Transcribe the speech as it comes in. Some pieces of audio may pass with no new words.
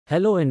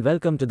Hello and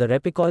welcome to the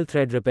RAPI-COIL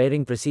Thread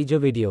Repairing Procedure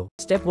video.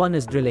 Step 1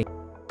 is drilling.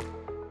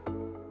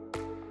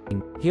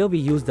 Here we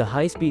use the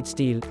high-speed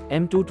steel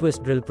M2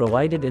 twist drill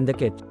provided in the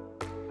kit.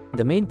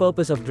 The main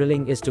purpose of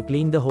drilling is to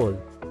clean the hole.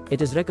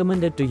 It is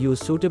recommended to use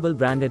suitable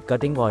branded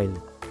cutting oil.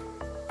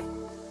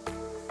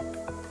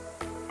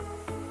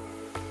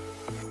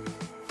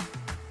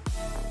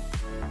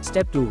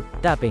 Step 2.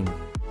 Tapping.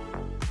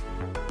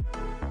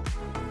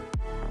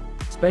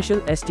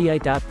 Special STI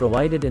tap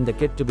provided in the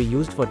kit to be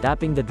used for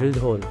tapping the drilled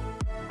hole.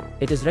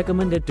 It is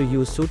recommended to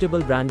use suitable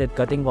branded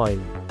cutting oil.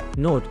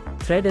 Note: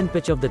 thread and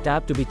pitch of the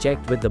tap to be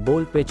checked with the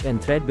bolt pitch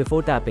and thread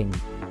before tapping.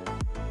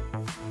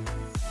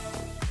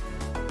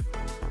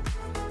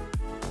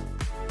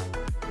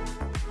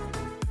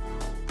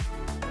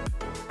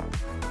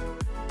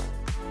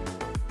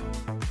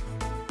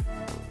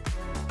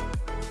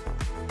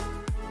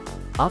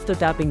 After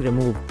tapping,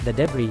 remove the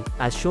debris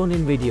as shown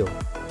in video.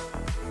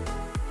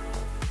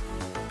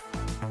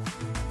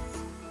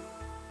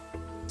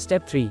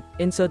 Step 3.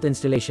 Insert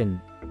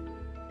installation.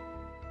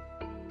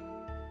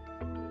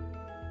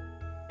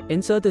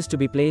 Insert is to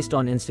be placed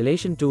on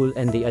installation tool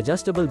and the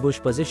adjustable bush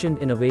positioned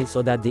in a way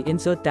so that the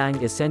insert tang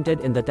is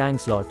centered in the tang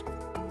slot.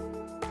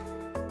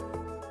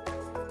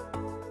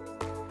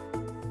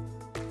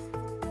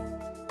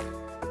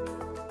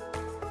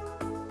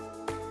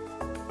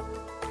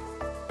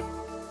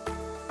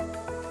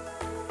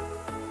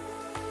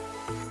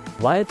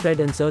 Wire thread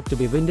insert to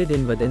be winded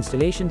in with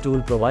installation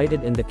tool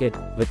provided in the kit,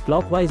 with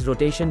clockwise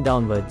rotation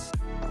downwards.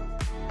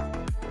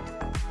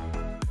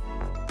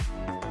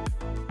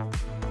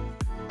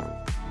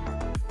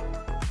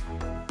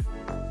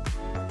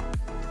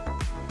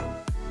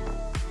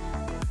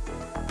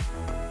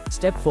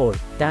 Step 4.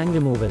 Tang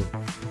removal.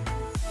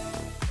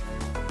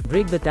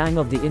 Break the tang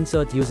of the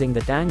insert using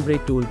the tang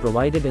break tool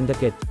provided in the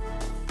kit.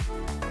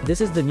 This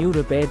is the new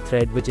repaired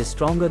thread which is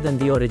stronger than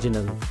the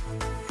original.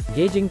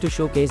 Gauging to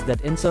showcase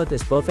that insert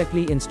is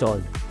perfectly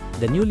installed.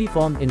 The newly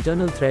formed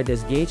internal thread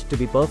is gauged to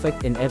be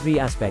perfect in every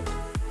aspect.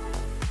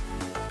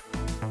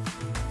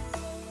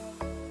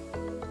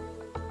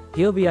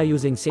 Here we are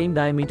using same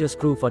diameter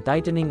screw for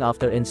tightening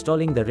after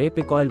installing the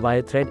RAPI-COIL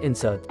wire thread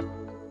insert.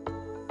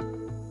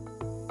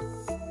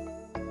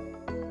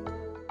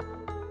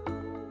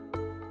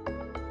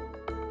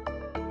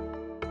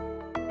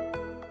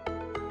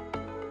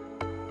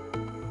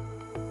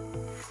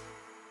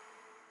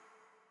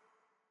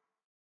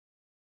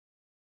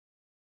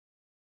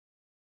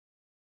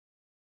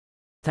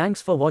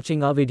 Thanks for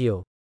watching our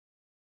video.